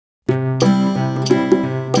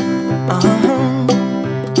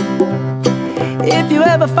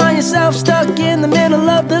ever find yourself stuck in the middle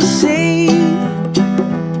of the sea,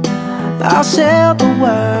 I'll sail the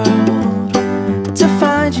world to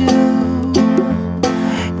find you.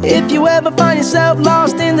 If you ever find yourself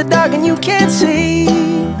lost in the dark and you can't see,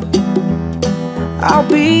 I'll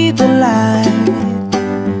be the light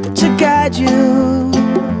to guide you.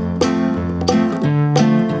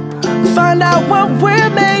 Find out what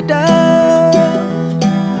we're made of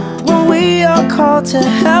when we are called to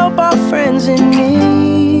help our friends in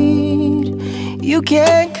need. You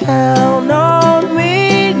can count on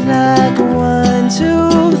me like 1,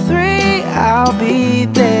 2, 3, I'll be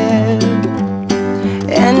there.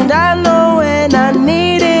 And I know when I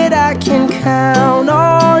need it, I can count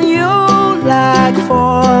on you like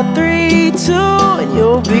 4, 3, 2, and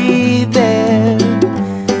you'll be there.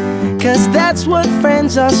 'Cause that's what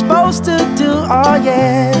friends are supposed to do, oh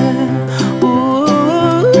yeah. Ooh,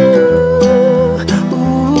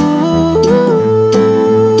 ooh,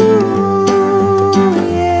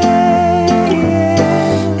 yeah,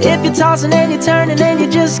 yeah. If you're tossing and you're turning and you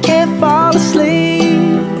just can't fall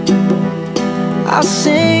asleep, I'll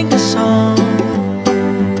sing a song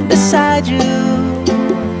beside you.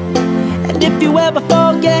 And if you ever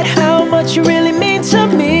forget how much you really mean to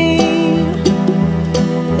me,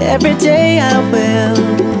 every day I will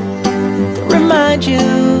remind you.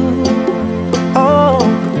 Oh,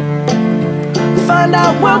 find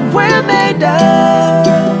out what we're made of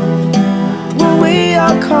when we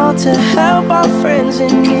are called to help our friends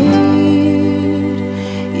in need.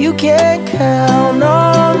 You can count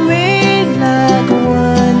on me like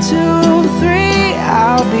 1, 2, 3,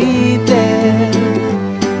 I'll be there.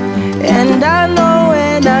 And I know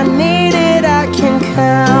when I need it, I can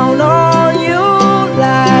count on you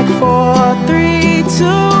like 4, 3,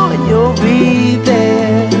 2, and you'll be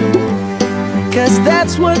there. 'Cause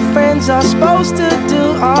that's what friends are supposed to do,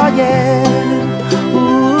 oh yeah.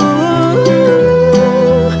 Ooh.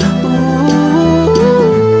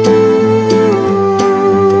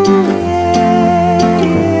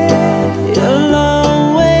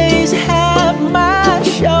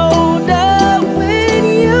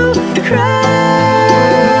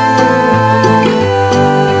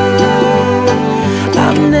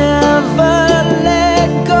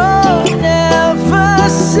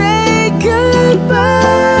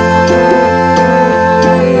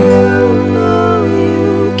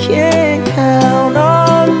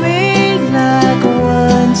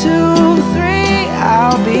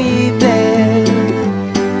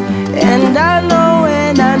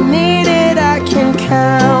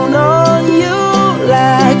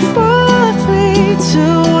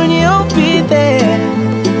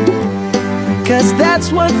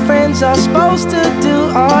 That's what friends are supposed to do,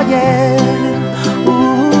 oh yeah.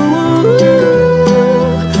 Ooh,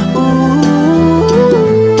 ooh.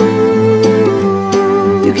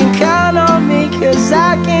 You can count on me 'cause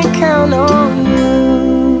I can count on you.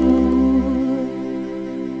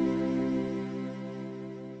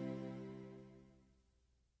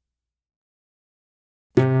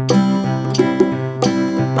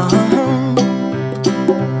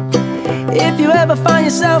 If you ever find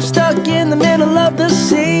yourself stuck in the middle of the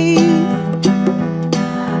sea,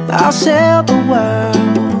 I'll sail the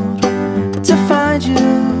world to find you.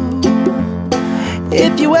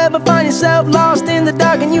 If you ever find yourself lost in the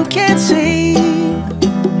dark and you can't see,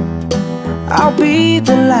 I'll be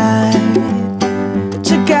the light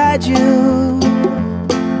to guide you.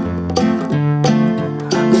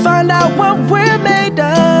 Find out what we're made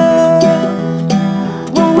of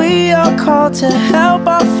when we are called to help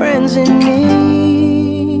our friends in need.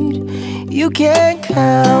 You can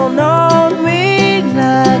count on me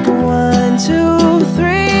like 1, 2,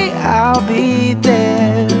 3, I'll be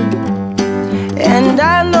there. And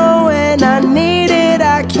I know when I need it,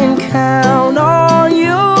 I can count on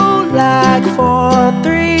you like 4,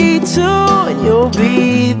 3, 2, and you'll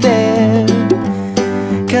be there.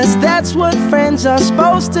 'Cause that's what friends are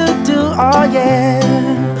supposed to do, oh yeah.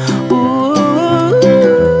 Ooh.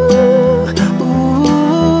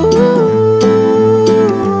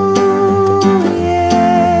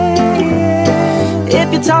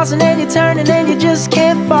 Tossing and you're turning and you just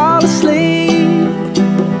can't fall asleep,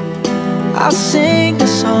 I'll sing a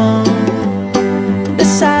song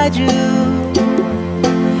beside you.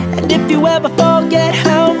 And if you ever forget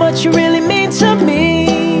how much you really mean to me,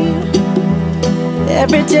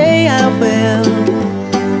 every day I will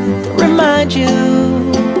remind you.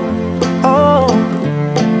 Oh,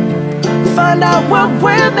 find out what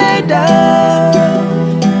we're made of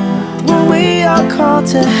when we are called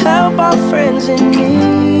to help our friends in need.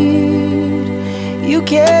 You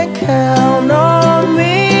can count on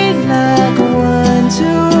me like 1,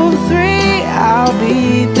 2, 3, I'll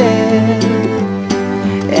be there.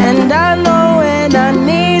 And I know when I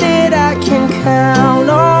need it, I can count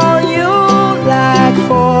on you. Like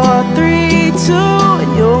 4, 3, 2,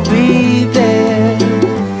 and you'll be there.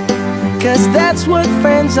 'Cause that's what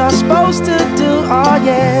friends are supposed to do, oh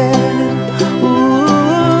yeah.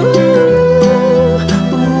 Ooh,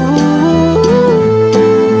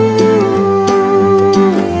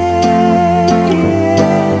 yeah,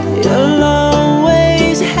 yeah. You'll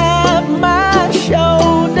always have my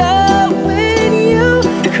shoulder when you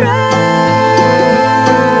cry.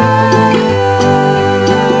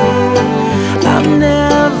 I'll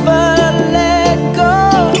never let go,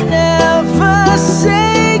 never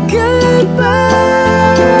say goodbye.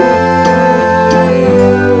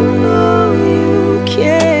 You know you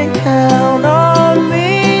can count on me.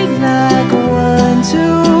 Like 1,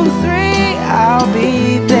 2, 3, I'll be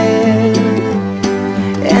there.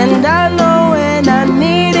 And I know when I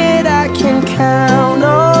need it, I can count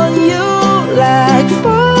on you. Like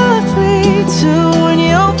 4, 3, 2, and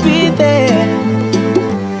you'll be there.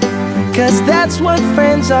 'Cause that's what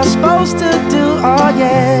friends are supposed to do, oh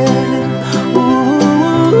yeah. Ooh,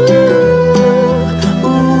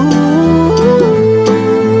 ooh.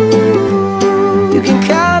 You can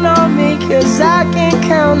count on me 'cause I can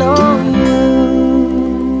count on you.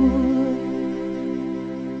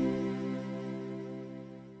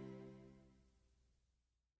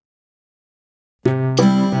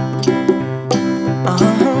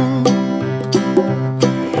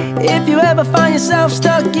 If you ever find yourself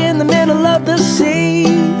stuck in the middle of the sea,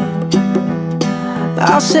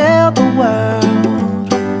 I'll sail the world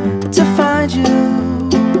to find you.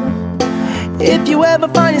 If you ever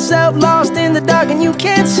find yourself lost in the dark and you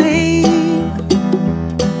can't see,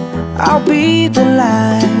 I'll be the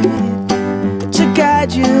light to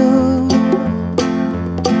guide you.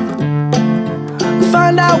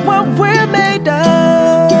 Find out what we're made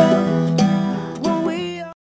of.